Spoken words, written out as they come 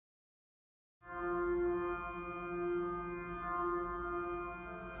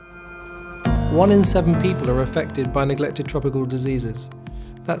1 in 7 people are affected by neglected tropical diseases.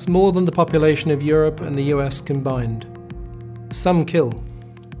 That's more than the population of Europe and the US combined. Some kill.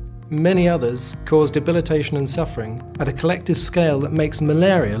 Many others cause debilitation and suffering at a collective scale that makes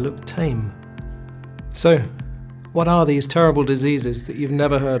malaria look tame. So, what are these terrible diseases that you've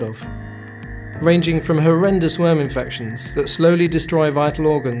never heard of? Ranging from horrendous worm infections that slowly destroy vital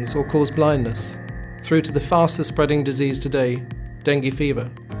organs or cause blindness, through to the fastest spreading disease today, dengue fever.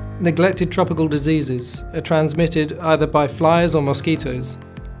 Neglected tropical diseases are transmitted either by flies or mosquitoes,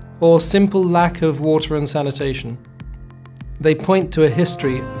 or simple lack of water and sanitation. They point to a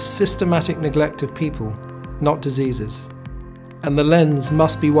history of systematic neglect of people, not diseases. And the lens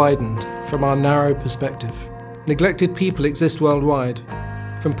must be widened from our narrow perspective. Neglected people exist worldwide,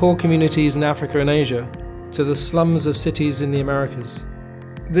 from poor communities in Africa and Asia to the slums of cities in the Americas.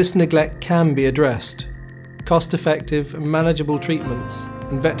 This neglect can be addressed. Cost-effective and manageable treatments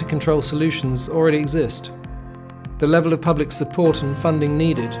and vector control solutions already exist. The level of public support and funding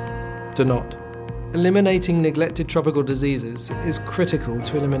needed do not. Eliminating neglected tropical diseases is critical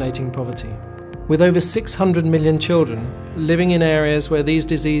to eliminating poverty. With over 600 million children living in areas where these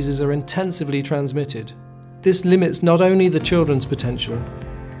diseases are intensively transmitted, this limits not only the children's potential,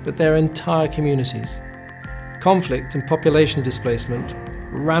 but their entire communities. Conflict and population displacement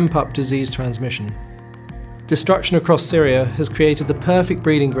ramp up disease transmission. Destruction across Syria has created the perfect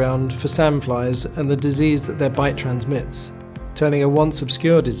breeding ground for sandflies and the disease that their bite transmits, turning a once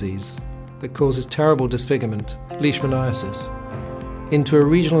obscure disease that causes terrible disfigurement, leishmaniasis, into a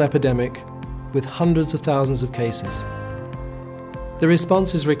regional epidemic with hundreds of thousands of cases. The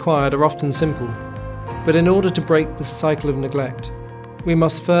responses required are often simple, but in order to break this cycle of neglect, we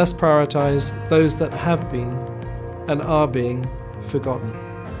must first prioritise those that have been and are being forgotten.